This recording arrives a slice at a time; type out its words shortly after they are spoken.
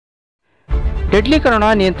Deadly corona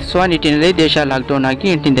ನಿಯಂತ್ರಿಸುವ ನಿಟ್ಟಿನಲ್ಲಿ ದೇಶ ಲಾಕ್ಡೌನ್ ಆಗಿ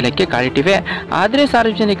 8 ದಿನಕ್ಕೆ ಕಾಲಿಟ್ಟಿವೆ. ಆದರೆ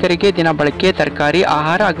ಸಾರ್ವಜನಿಕರಿಗೆ ದಿನ ಬಳಕೆ ತರಕಾರಿ,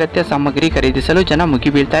 ಆಹಾರ, ಅಗತ್ಯ ಸಾಮಗ್ರಿ ಖರೀದಿಸಲು ಜನ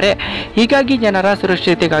ಮುಗಿಬೀಳ್ತಾರೆ. ಹೀಗಾಗಿ ಜನರ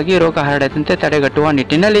ಸುರಕ್ಷತೆಗಾಗಿ ರೋಗ ಹರಡದಂತೆ ತಡೆಗಟ್ಟುವ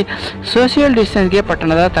ನಿಟ್ಟಿನಲ್ಲಿ ಸೋಷಿಯಲ್ ಡಿಸ್ಟೆನ್ಸ್ಗೆ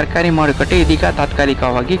ಪಟ್ಟಣದ ತರಕಾರಿ ಮಾರುಕಟ್ಟೆ ಇದೀಗ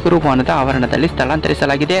ತಾತ್ಕಾಲಿಕವಾಗಿ ಗುರುಭವನದ ಆವರಣದಲ್ಲಿ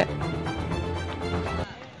ಸ್ಥಳಾಂತರಿಸಲಾಗಿದೆ.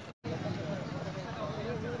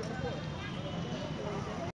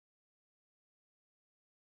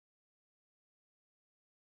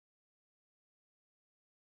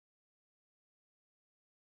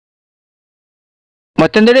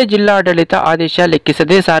 ಮತ್ತೊಂದೆಡೆ ಜಿಲ್ಲಾಡಳಿತ ಆದೇಶ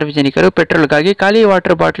ಲೆಕ್ಕಿಸದೆ ಸಾರ್ವಜನಿಕರು ಪೆಟ್ರೋಲ್ಗಾಗಿ ಖಾಲಿ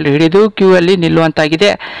ವಾಟರ್ ಬಾಟಲ್ ಹಿಡಿದು ಕ್ಯೂ ಅಲ್ಲಿ ನಿಲ್ಲುವಂತಾಗಿದೆ.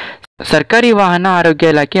 ಸರ್ಕಾರಿ ವಾಹನ,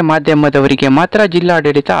 ಆರೋಗ್ಯ ಇಲಾಖೆ, ಮಾಧ್ಯಮದವರಿಗೆ ಮಾತ್ರ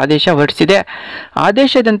ಜಿಲ್ಲಾಡಳಿತ ಆದೇಶ ಹೊರಡಿಸಿದೆ.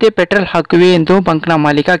 ಆದೇಶದಂತೆ ಪೆಟ್ರೋಲ್ ಹಾಕುವೆ ಎಂದು ಬಂಕ್ನ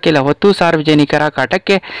ಮಾಲೀಕ ಕೆಲ ಹೊತ್ತು ಸಾರ್ವಜನಿಕರ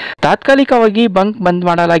ಕಾಟಕ್ಕೆ ತಾತ್ಕಾಲಿಕವಾಗಿ ಬಂಕ್ ಬಂದ್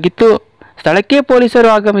ಮಾಡಲಾಗಿತ್ತು. ಸ್ಥಳಕ್ಕೆ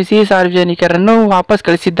ಪೊಲೀಸರು ಆಗಮಿಸಿ ಸಾರ್ವಜನಿಕರನ್ನು ವಾಪಸ್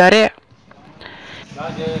ಕಳಿಸಿದ್ದಾರೆ.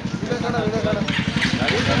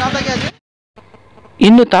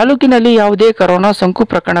 ಇನ್ನು ತಾಲೂಕಿನಲ್ಲಿ ಯಾವುದೇ ಕೊರೋನಾ ಸೋಂಕು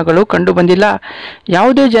ಪ್ರಕರಣಗಳು ಕಂಡುಬಂದಿಲ್ಲ.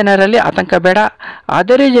 ಯಾವುದೇ ಜನರಲ್ಲಿ ಆತಂಕ ಬೇಡ.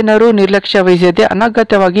 ಆದರೆ ಜನರು ನಿರ್ಲಕ್ಷ್ಯ ವಹಿಸದೆ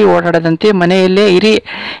ಅನಗತ್ಯವಾಗಿ ಓಡಾಡದಂತೆ ಮನೆಯಲ್ಲೇ ಇರಿ.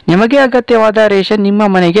 ನಿಮಗೆ ಅಗತ್ಯವಾದ ರೇಷನ್ ನಿಮ್ಮ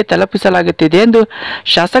ಮನೆಗೆ ತಲುಪಿಸಲಾಗುತ್ತಿದೆ ಎಂದು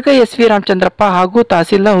ಶಾಸಕ ಎಸ್.ವಿ. ರಾಮಚಂದ್ರಪ್ಪ ಹಾಗೂ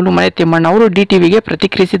ತಹಸೀಲ್ದಾರ್ ಹುಲುಮನೆ ತಿಮ್ಮಣ್ಣ ಅವರು ಡಿಟಿವಿಗೆ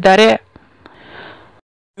ಪ್ರತಿಕ್ರಿಯಿಸಿದ್ದಾರೆ.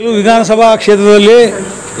 ವಿಧಾನಸಭಾ ಕ್ಷೇತ್ರದಲ್ಲಿ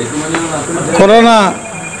ಕೊರೋನಾ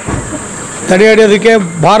ತಡೆಹಿಡಿಯೋದಕ್ಕೆ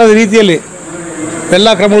ಭಾರದ ರೀತಿಯಲ್ಲಿ ಎಲ್ಲ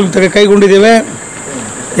ಕ್ರಮಗಳು ಕೈಗೊಂಡಿದ್ದೇವೆ.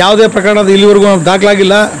 ಯಾವುದೇ ಪ್ರಕರಣದ ಇಲ್ಲಿವರೆಗೂ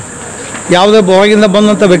ದಾಖಲಾಗಿಲ್ಲ. ಯಾವುದೇ ಹೊರಗಿಂದ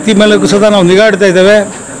ಬಂದಂಥ ವ್ಯಕ್ತಿ ಮೇಲೆ ಸಹ ನಾವು ನಿಗಾ ಇಡ್ತಾ ಇದ್ದೇವೆ.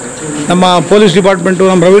 ನಮ್ಮ ಪೊಲೀಸ್ ಡಿಪಾರ್ಟ್ಮೆಂಟು,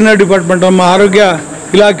 ನಮ್ಮ ರೆವಿನ್ಯೂ ಡಿಪಾರ್ಟ್ಮೆಂಟು, ನಮ್ಮ ಆರೋಗ್ಯ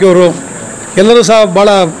ಇಲಾಖೆಯವರು ಎಲ್ಲರೂ ಸಹ ಭಾಳ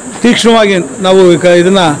ತೀಕ್ಷ್ಣವಾಗಿ ನಾವು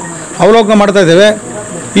ಇದನ್ನು ಅವಲೋಕನ ಮಾಡ್ತಾ ಇದ್ದೇವೆ.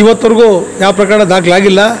 ಇವತ್ತರೆಗೂ ಯಾವ ಪ್ರಕರಣ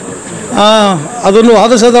ದಾಖಲಾಗಿಲ್ಲ. ಅದನ್ನು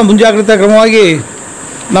ಆದ ಸಹ ಮುಂಜಾಗ್ರತಾ ಕ್ರಮವಾಗಿ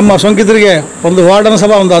ನಮ್ಮ ಸೋಂಕಿತರಿಗೆ ಒಂದು ವಾರ್ಡನ್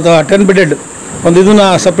ಸಭಾ ಒಂದು 10 ಬೆಡೆಡ್ ಒಂದು ಇದನ್ನು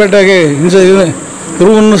ಸಪ್ರೇಟಾಗಿ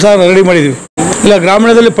ರೂಮನ್ನು ಸಹ ರೆಡಿ ಮಾಡಿದ್ವಿ. ಇಲ್ಲ,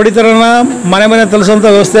 ಗ್ರಾಮೀಣದಲ್ಲಿ ಪಡಿತರನ ಮನೆ ಮನೆ ತಲುಪಿಸುವಂಥ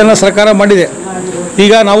ವ್ಯವಸ್ಥೆಯನ್ನು ಸರ್ಕಾರ ಮಾಡಿದೆ.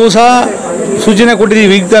 ಈಗ ನಾವು ಸಹ ಸೂಚನೆ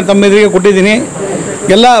ಕೊಟ್ಟಿದ್ದೀವಿ. ಈಗ ತಮ್ಮ ಎದುರಿಗೆ ಕೊಟ್ಟಿದ್ದೀನಿ.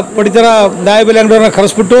 ಎಲ್ಲ ಪಡಿತರ ನ್ಯಾಯಬೆಲೆ ಅಂಗಡಿಯವ್ರನ್ನ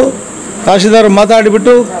ಕರೆಸ್ಬಿಟ್ಟು ತಹಸೀಲ್ದಾರ್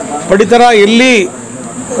ಮಾತಾಡಿಬಿಟ್ಟು ಪಡಿತರ ಎಲ್ಲಿ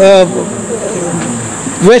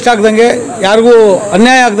ವೇಸ್ಟ್ ಆಗ್ದಂಗೆ, ಯಾರಿಗೂ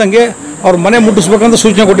ಅನ್ಯಾಯ ಆಗ್ದಂಗೆ ಅವ್ರ ಮನೆ ಮುಟ್ಟಿಸ್ಬೇಕಂತ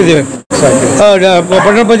ಸೂಚನೆ ಕೊಟ್ಟಿದ್ದೇವೆ.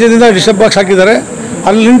 ಪಟ್ಟಣ ಪಂಚಾಯತಿಂದ ಡಿಸ್ಟರ್ಬ್ ಬಾಕ್ಸ್ ಹಾಕಿದ್ದಾರೆ.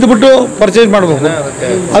 ಅಲ್ಲಿ ನಿಂತುಬಿಟ್ಟು ಪರ್ಚೇಸ್ ಮಾಡಬೇಕು.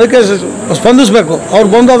 ಅದಕ್ಕೆ ಸ್ಪಂದಿಸಬೇಕು. ಅವ್ರು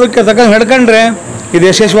ಬಂದು ಅದಕ್ಕೆ ತಕ್ಕಂಗೆ ನಡ್ಕೊಂಡ್ರೆ ಇದು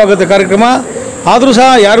ಯಶಸ್ವಿಯಾಗುತ್ತೆ ಕಾರ್ಯಕ್ರಮ. ಆದರೂ ಸಹ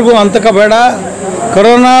ಯಾರಿಗೂ ಅಂತಕ ಬೇಡ.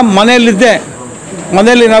 ಕೊರೋನಾ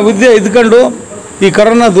ಮನೆಯಲ್ಲಿ ನಾವು ಇದ್ಕೊಂಡು ಈ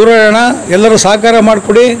ಕೊರೋನಾ ದೂರ ಇಡೋಣ. ಎಲ್ಲರೂ ಸಹಕಾರ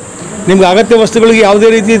ಮಾಡಿಕೊಡಿ. ನಿಮ್ಗೆ ಅಗತ್ಯ ವಸ್ತುಗಳಿಗೆ ಯಾವುದೇ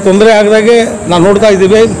ರೀತಿ ತೊಂದರೆ ಆಗದಾಗೆ ನಾವು ನೋಡ್ತಾ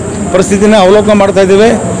ಇದ್ದೀವಿ. ಪರಿಸ್ಥಿತಿನ ಅವಲೋಕನ ಮಾಡ್ತಾ ಇದ್ದೇವೆ.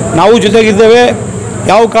 ನಾವು ಜೊತೆಗಿದ್ದೇವೆ.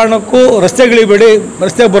 ಯಾವ ಕಾರಣಕ್ಕೂ ರಸ್ತೆಗಿಳಿಬೇಡಿ,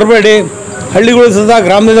 ರಸ್ತೆಗೆ ಬರಬೇಡಿ. ಹಳ್ಳಿಗಳು ಸಹ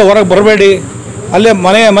ಗ್ರಾಮದಿಂದ ಹೊರಗೆ ಬರಬೇಡಿ. ಅಲ್ಲೇ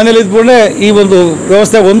ಮನೇಲಿ ಇದ್ಕೊಂಡೆ ಈ ಒಂದು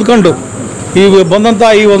ವ್ಯವಸ್ಥೆ ಹೊಂದ್ಕೊಂಡು ಈ ಬಂದಂಥ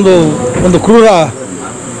ಈ ಒಂದು ಕ್ರೂರ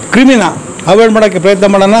ಕ್ರಿಮಿನ ಅವಾಯ್ಡ್ ಮಾಡೋಕ್ಕೆ ಪ್ರಯತ್ನ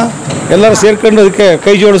ಮಾಡೋಣ. ಎಲ್ಲರೂ ಸೇರ್ಕೊಂಡು ಅದಕ್ಕೆ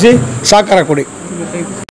ಕೈ ಜೋಡಿಸಿ ಸಹಕಾರ ಕೊಡಿ.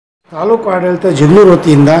 ತಾಲೂಕು ಆಡಳಿತ ಜಗಳೂರು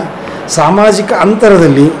ವತಿಯಿಂದ ಸಾಮಾಜಿಕ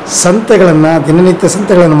ಅಂತರದಲ್ಲಿ ಸಂತೆಗಳನ್ನು, ದಿನನಿತ್ಯ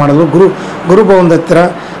ಸಂತೆಗಳನ್ನು ಮಾಡಲು ಗುರುಭವನದ ಹತ್ತಿರ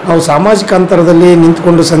ನಾವು ಸಾಮಾಜಿಕ ಅಂತರದಲ್ಲಿ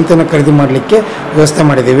ನಿಂತುಕೊಂಡು ಸಂತೆಯನ್ನು ಖರೀದಿ ಮಾಡಲಿಕ್ಕೆ ವ್ಯವಸ್ಥೆ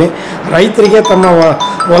ಮಾಡಿದ್ದೀವಿ. ರೈತರಿಗೆ ತಮ್ಮ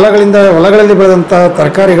ಹೊಲಗಳಲ್ಲಿ ಬೆಳೆದಂಥ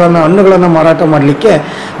ತರಕಾರಿಗಳನ್ನು, ಹಣ್ಣುಗಳನ್ನು ಮಾರಾಟ ಮಾಡಲಿಕ್ಕೆ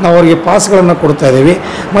ನಾವು ಅವರಿಗೆ ಪಾಸ್ಗಳನ್ನು ಕೊಡ್ತಾ ಇದ್ದೀವಿ.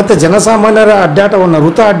 ಮತ್ತು ಜನಸಾಮಾನ್ಯರ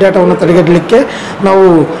ವೃಥ ಅಡ್ಡಾಟವನ್ನು ತಡೆಗಟ್ಟಲಿಕ್ಕೆ ನಾವು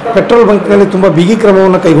ಪೆಟ್ರೋಲ್ ಬಂಕ್ನಲ್ಲಿ ತುಂಬ ಬಿಗಿ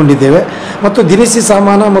ಕ್ರಮವನ್ನು ಕೈಗೊಂಡಿದ್ದೇವೆ. ಮತ್ತು ದಿನಸಿ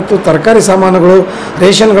ಸಾಮಾನು ಮತ್ತು ತರಕಾರಿ ಸಾಮಾನುಗಳು,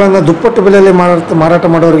 ರೇಷನ್ಗಳನ್ನು ದುಪ್ಪಟ್ಟು ಬೆಲೆಯಲ್ಲಿ ಮಾರಾಟ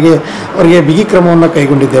ಮಾಡೋರಿಗೆ ಬಿಗಿ ಕ್ರಮವನ್ನು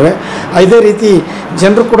ಕೈಗೊಂಡಿದ್ದೇವೆ. ಇದೇ ರೀತಿ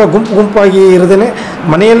ಜನರು ಕೂಡ ಗುಂಪಾಗಿ ಇರದೇ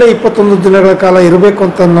ಮನೆಯಲ್ಲೇ 21 ದಿನಗಳ ಕಾಲ ಇರಬೇಕು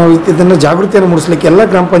ಅಂತ ನಾವು ಇದನ್ನು ಜಾಗೃತಿಯನ್ನು ಮೂಡಿಸಲಿಕ್ಕೆ ಎಲ್ಲ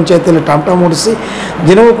ಗ್ರಾಮ ಪಂಚಾಯತಿಯಲ್ಲಿ ಟಾಮ್ ಮೂಡಿಸಿ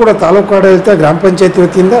ದಿನವೂ ಕೂಡ ತಾಲೂಕು ಆಡಳಿತ, ಗ್ರಾಮ ಪಂಚಾಯತಿ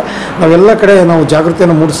ವತಿಯಿಂದ ನಾವೆಲ್ಲ ಕಡೆ ನಾವು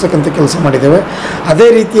ಜಾಗೃತಿಯನ್ನು ಮೂಡಿಸ್ತಕ್ಕಂಥ ಕೆಲಸ ಮಾಡಿದ್ದೇವೆ. ಅದೇ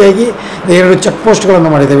ರೀತಿಯಾಗಿ 2 ಚೆಕ್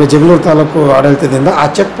ಪೋಸ್ಟ್ಗಳನ್ನು ಮಾಡಿದ್ದೇವೆ ಜಗಳೂರು ತಾಲೂಕು ಆಡಳಿತದಿಂದ. ಆ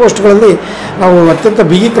ಚೆಕ್ ಪೋಸ್ಟ್ಗಳಲ್ಲಿ ನಾವು ಅತ್ಯಂತ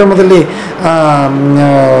ಬಿಗಿ ಕ್ರಮದಲ್ಲಿ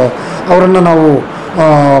ಅವರನ್ನು ನಾವು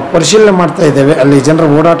ಪರಿಶೀಲನೆ ಮಾಡ್ತಾ ಇದ್ದೇವೆ. ಅಲ್ಲಿ ಜನರ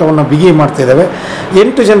ಓಡಾಟವನ್ನು ಬಿಗಿ ಮಾಡ್ತಾ ಇದ್ದೇವೆ.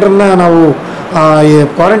 8 ಜನರನ್ನು ನಾವು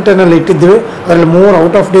ಕ್ವಾರಂಟೈನಲ್ಲಿ ಇಟ್ಟಿದ್ದೀವಿ. ಅದರಲ್ಲಿ 3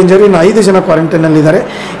 ಔಟ್ ಆಫ್ ಡೇಂಜರ್, ಇನ್ನು 5 ಜನ ಕ್ವಾರಂಟೈನಲ್ಲಿದ್ದಾರೆ.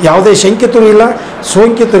 ಯಾವುದೇ ಶಂಕಿತರು ಇಲ್ಲ,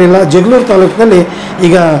 ಸೋಂಕಿತರು ಇಲ್ಲ. ಜಗಳೂರು ತಾಲೂಕಿನಲ್ಲಿ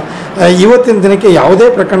ಈಗ ಇವತ್ತಿನ ದಿನಕ್ಕೆ ಯಾವುದೇ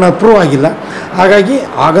ಪ್ರಕರಣ ಪ್ರೂವ್ ಆಗಿಲ್ಲ.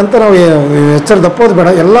 ಹಾಗಂತ ನಾವು ಎಚ್ಚರ ತಪ್ಪೋದು ಬೇಡ.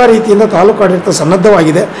 ಎಲ್ಲ ರೀತಿಯಿಂದ ತಾಲೂಕು ಆಡಳಿತ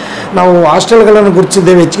ಸನ್ನದ್ಧವಾಗಿದೆ. ನಾವು ಹಾಸ್ಟೆಲ್ಗಳನ್ನು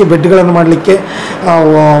ಗುರುತಿಸಿದ್ದೇವೆ ಹೆಚ್ಚಿಗೆ ಬೆಡ್ಗಳನ್ನು ಮಾಡಲಿಕ್ಕೆ.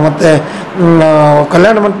 ಮತ್ತು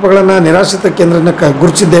ಕಲ್ಯಾಣ ಮಂಟಪಗಳನ್ನು, ನಿರಾಶ್ರಿತ ಕೇಂದ್ರನ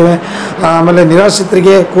ಗುರುತಿಸಿದ್ದೇವೆ. ಆಮೇಲೆ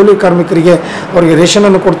ನಿರಾಶ್ರಿತರಿಗೆ, ಕೂಲಿ ಕಾರ್ಮಿಕರಿಗೆ ಅವರಿಗೆ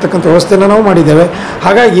ರೇಷನನ್ನು ಕೊಡ್ತಕ್ಕಂಥ ವ್ಯವಸ್ಥೆಯನ್ನು ನಾವು ಮಾಡಿದ್ದೇವೆ.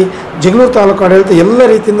 ಹಾಗಾಗಿ ಜಗಳೂರು ತಾಲೂಕು ಆಡಳಿತ ಎಲ್ಲ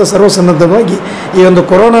ರೀತಿಯಿಂದ ಸರ್ವಸನ್ನದ್ಧವಾಗಿ ಈ ಒಂದು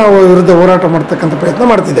ಕೊರೋನಾ ವಿರುದ್ಧ ಹೋರಾಟ ಮಾಡ್ತಕ್ಕಂಥ ಪ್ರಯತ್ನ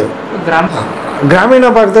ಮಾಡ್ತಿದ್ದೇವೆ. ಗ್ರಾಮೀಣ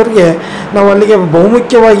ಭಾಗದವ್ರಿಗೆ ನಾವು ಅಲ್ಲಿಗೆ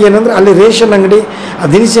ಬಹುಮುಖ್ಯವಾಗಿ ಏನಂದರೆ ಅಲ್ಲಿ ರೇಷನ್ ಅಂಗಡಿ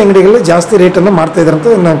ದಿನಸಿ ಅಂಗಡಿಗಳಲ್ಲಿ ಜಾಸ್ತಿ ರೇಟನ್ನು ಮಾಡ್ತಾಯಿದ್ದಾರೆ ಅಂತ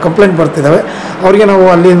ನಾವು ಕಂಪ್ಲೇಂಟ್ ಬರ್ತಿದ್ದಾವೆ. ಅವರಿಗೆ ನಾವು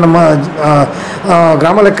ಅಲ್ಲಿ ನಮ್ಮ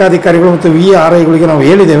ಗ್ರಾಮ ಲೆಕ್ಕಾಧಿಕಾರಿಗಳು ಮತ್ತು VRIಗಳಿಗೆ ನಾವು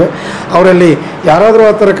ಹೇಳಿದ್ದೇವೆ. ಅವರಲ್ಲಿ ಯಾರಾದರೂ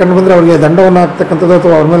ಆ ಥರ ಕಂಡು ಬಂದರೆ ಅವರಿಗೆ ದಂಡವನ್ನು ಹಾಕ್ತಕ್ಕಂಥದ್ದು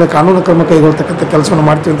ಅಥವಾ ಅವ್ರ ಮೇಲೆ ಕಾನೂನು ಕ್ರಮ ಕೈಗೊಳ್ತಕ್ಕಂಥ ಕೆಲಸವನ್ನು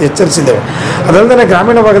ಮಾಡ್ತೀವಿ ಅಂತ ಎಚ್ಚರಿಸಿದ್ದೇವೆ. ಅದಲ್ಲದೆ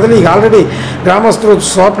ಗ್ರಾಮೀಣ ಭಾಗದಲ್ಲಿ ಈಗ ಆಲ್ರೆಡಿ ಗ್ರಾಮಸ್ಥರು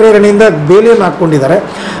ಸ್ವಪ್ರೇರಣೆಯಿಂದ ಬೇಲಿಯನ್ನು ಹಾಕ್ಕೊಂಡಿದ್ದಾರೆ.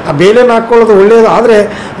 ಆ ಬೇಲಿಯನ್ನು ಹಾಕ್ಕೊಳ್ಳೋದು ಒಳ್ಳೆಯದು, ಆದರೆ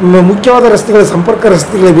ಮುಖ್ಯವಾದ ರಸ್ತೆಗಳ ಸಂಪರ್ಕ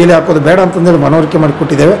ರಸ್ತೆಗಳಿಗೆ ಬೇಲಿ ಹಾಕೋದು ಬೇಡ ಅಂತಂದೇಳಿ ಮನವರಿಕೆ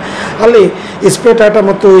ಮಾಡಿಕೊಟ್ಟಿದ್ದೇವೆ. ಅಲ್ಲಿ ಇಸ್ಪೇಟಾಟ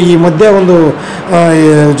ಮತ್ತು ಈ ಮಧ್ಯೆ ಒಂದು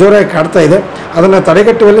ಜೋರಾಗಿ ಕಾಡ್ತಾ ಇದೆ. ಅದನ್ನು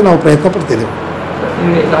ತಡೆಗಟ್ಟುವಲ್ಲಿ ನಾವು ಪ್ರಯತ್ನ ಪಡ್ತಿದ್ದೇವೆ.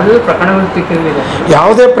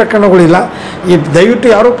 ಯಾವುದೇ ಪ್ರಕರಣಗಳಿಲ್ಲ. ಈ ದಯವಿಟ್ಟು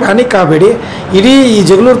ಯಾರೂ ಪ್ಯಾನಿಕ್ ಆಗಬೇಡಿ. ಇಡೀ ಈ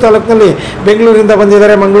ಜಗಳೂರು ತಾಲೂಕಿನಲ್ಲಿ ಬೆಂಗಳೂರಿಂದ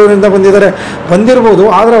ಬಂದಿದ್ದಾರೆ, ಮಂಗಳೂರಿಂದ ಬಂದಿರ್ಬೋದು,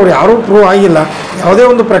 ಆದರೆ ಅವ್ರು ಯಾರೂ ಪ್ರೂವ್ ಆಗಿಲ್ಲ. ಯಾವುದೇ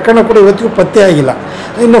ಒಂದು ಪ್ರಕರಣ ಕೂಡ ಇವತ್ತಿಗೂ ಪತ್ತೆ ಆಗಿಲ್ಲ.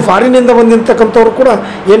 ಇನ್ನು ಫಾರಿನಿಂದ ಬಂದಿರತಕ್ಕಂಥವ್ರು ಕೂಡ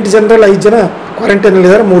 8 ಜನರಲ್ಲಿ 5 ಜನ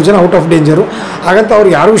ಕ್ವಾರಂಟೈನಲ್ಲಿದ್ದಾರೆ, 3 ಜನ ಔಟ್ ಆಫ್ ಡೇಂಜರು. ಹಾಗಂತ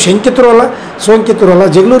ಅವ್ರು ಯಾರೂ ಶಂಕಿತರು ಅಲ್ಲ, ಸೋಂಕಿತರು ಅಲ್ಲ.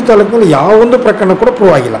 ಜಗಳೂರು ತಾಲೂಕಿನಲ್ಲಿ ಯಾವೊಂದು ಪ್ರಕರಣ ಕೂಡ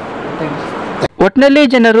ಪ್ರೂವ್ ಆಗಿಲ್ಲ. ಒಟ್ನಲ್ಲಿ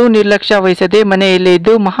ಜನರು ನಿರ್ಲಕ್ಷ್ಯ ವಹಿಸದೆ ಮನೆಯಲ್ಲೇ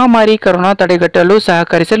ಇದ್ದು ಮಹಾಮಾರಿ ಕರೋನಾ ತಡೆಗಟ್ಟಲು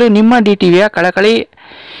ಸಹಕರಿಸಲು ನಿಮ್ಮ DTVಯ ಕಳಕಳಿ.